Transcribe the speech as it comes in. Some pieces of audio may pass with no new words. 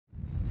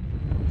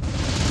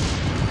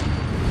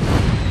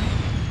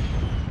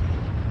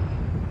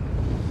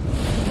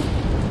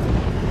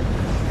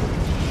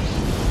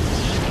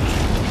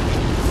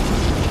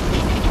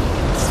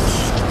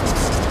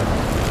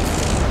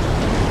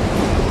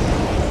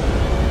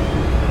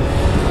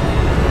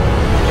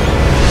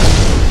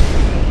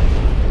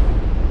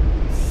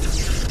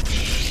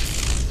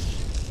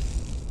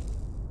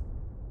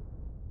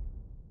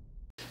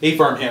Hey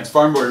farm hands,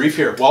 Farm Boy Reef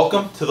here.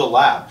 Welcome to the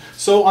lab.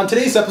 So on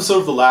today's episode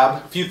of the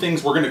lab, a few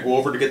things we're going to go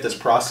over to get this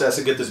process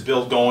and get this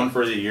build going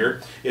for the year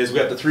is we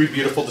have the three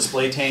beautiful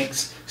display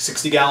tanks,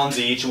 60 gallons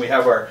each, and we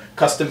have our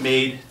custom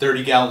made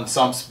 30-gallon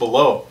sumps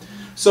below.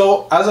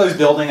 So as I was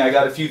building, I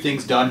got a few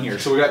things done here.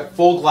 So we got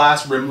full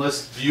glass,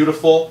 rimless,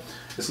 beautiful.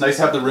 It's nice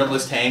to have the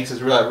rimless tanks.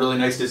 It's got a really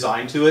nice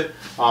design to it.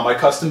 I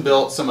custom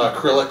built some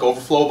acrylic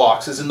overflow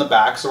boxes in the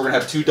back. So we're going to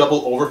have two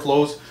double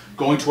overflows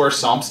going to our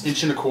sumps,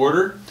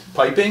 1.25"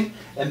 piping,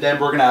 and then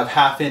we're going to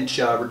have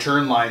 1/2"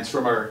 return lines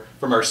from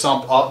our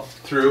sump up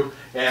through,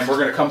 and we're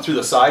going to come through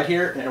the side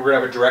here, and we're going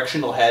to have a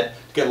directional head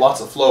to get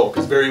lots of flow,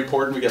 because it's very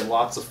important we get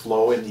lots of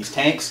flow in these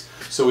tanks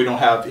so we don't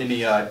have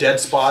any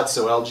dead spots,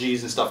 so algae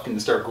and stuff can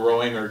start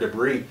growing, or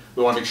debris.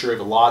 We want to make sure we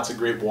have lots of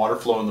great water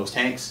flow in those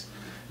tanks.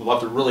 We'll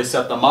have to really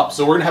set them up.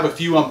 So we're going to have a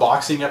few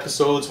unboxing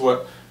episodes.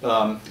 What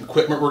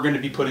equipment we're going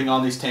to be putting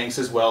on these tanks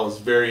as well is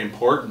very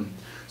important.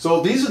 So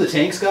these are the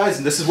tanks, guys,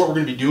 and this is what we're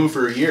going to be doing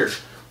for a year.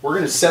 We're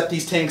going to set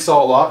these tanks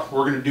all up.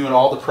 We're going to do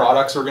all the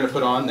products we're going to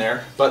put on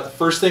there. But the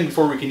first thing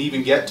before we can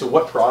even get to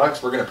what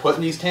products we're going to put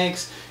in these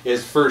tanks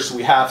is first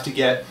we have to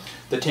get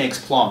the tanks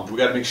plumbed. We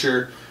got to make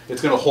sure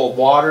it's going to hold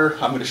water.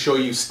 I'm going to show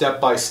you step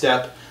by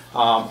step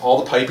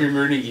all the piping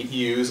we're going to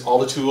use, all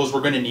the tools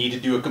we're going to need to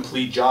do a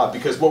complete job.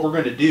 Because what we're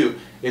going to do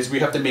is we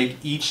have to make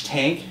each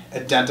tank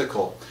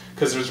identical.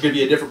 Because there's going to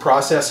be a different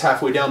process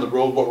halfway down the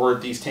road what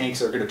these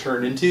tanks are going to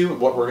turn into and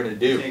what we're going to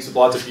do. Tanks with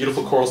lots of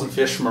beautiful corals and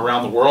fish from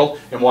around the world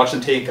and watch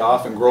them take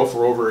off and grow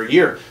for over a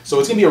year. So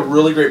it's going to be a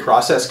really great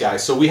process,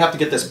 guys. So we have to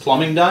get this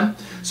plumbing done.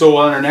 So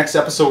on our next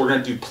episode we're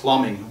going to do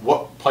plumbing,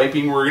 what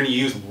piping we're going to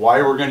use,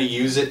 why we're going to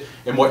use it,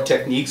 and what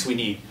techniques we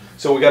need.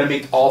 So we got to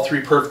make all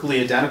three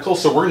perfectly identical.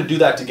 So we're going to do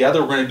that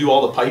together. We're going to do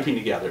all the piping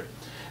together.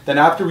 Then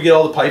after we get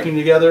all the piping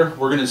together,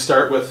 we're going to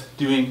start with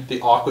doing the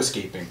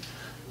aquascaping.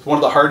 One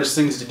of the hardest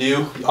things to do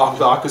with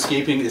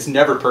aquascaping is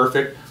never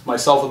perfect.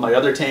 Myself with my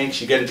other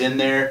tanks, you get it in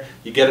there,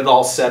 you get it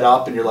all set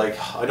up, and you're like,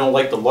 I don't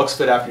like the looks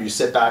of it after you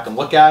sit back and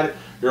look at it.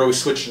 You're always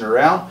switching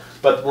around.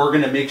 But we're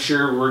going to make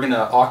sure we're going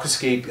to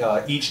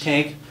aquascape each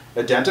tank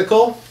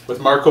identical with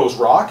Marco's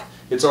rock.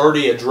 It's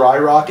already a dry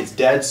rock, it's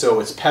dead,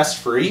 so it's pest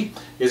free,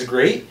 is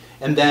great.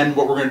 And then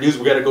what we're going to do is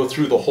we've got to go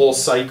through the whole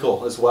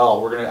cycle as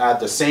well. We're going to add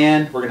the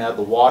sand, we're going to add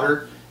the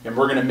water, and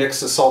we're going to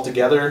mix the salt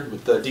together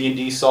with the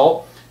D&D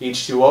salt,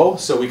 H2O,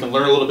 so we can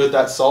learn a little bit of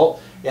that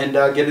salt and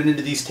get it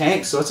into these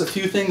tanks. So it's a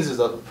few things, is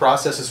the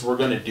processes we're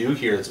going to do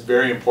here. It's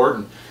very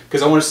important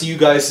because I want to see you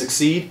guys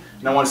succeed,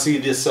 and I want to see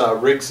this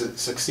rig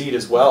succeed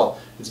as well.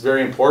 It's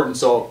very important.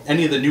 So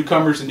any of the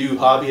newcomers and new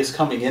hobbyists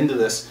coming into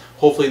this,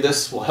 hopefully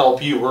this will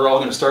help you. We're all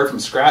going to start from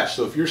scratch.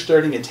 So if you're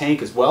starting a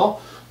tank as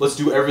well, let's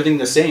do everything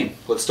the same.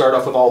 Let's start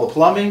off with all the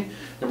plumbing,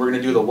 and we're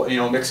going to do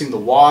the mixing the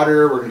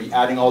water. We're going to be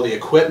adding all the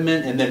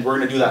equipment, and then we're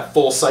going to do that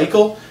full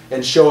cycle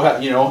and show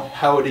how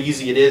how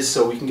easy it is,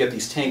 so we can get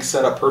these tanks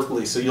set up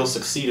perfectly, so you'll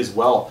succeed as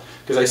well.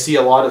 Because I see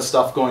a lot of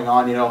stuff going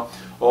on.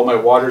 Oh, my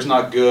water's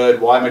not good.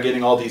 Why am I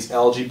getting all these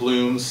algae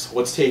blooms?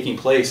 What's taking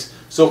place?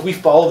 So if we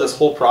follow this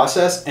whole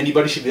process,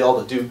 anybody should be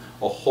able to do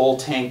a whole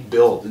tank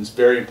build. And it's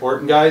very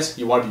important, guys.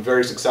 You want to be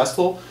very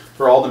successful.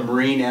 For all the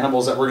marine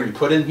animals that we're going to be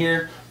put in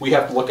here, we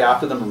have to look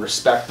after them and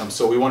respect them.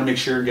 So we want to make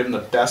sure and give them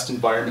the best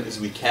environment as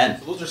we can.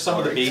 So those are some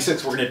of the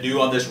basics we're going to do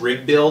on this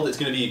rig build. It's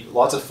going to be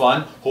lots of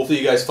fun. Hopefully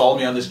you guys follow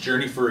me on this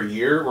journey for a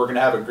year. We're going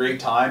to have a great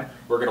time.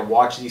 We're going to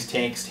watch these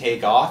tanks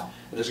take off.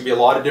 And there's going to be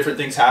a lot of different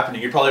things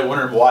happening. You're probably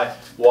wondering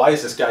why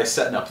is this guy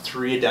setting up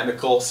 3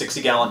 identical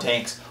 60-gallon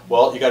tanks?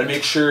 Well, you got to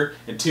make sure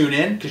and tune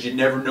in, because you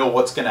never know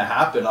what's going to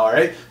happen, all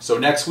right? So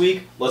next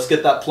week, let's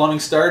get that plumbing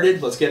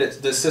started. Let's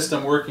get this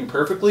system working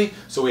perfectly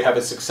so we have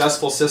a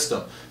successful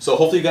system. So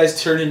hopefully you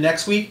guys turn in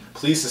next week.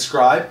 Please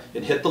subscribe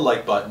and hit the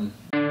like button.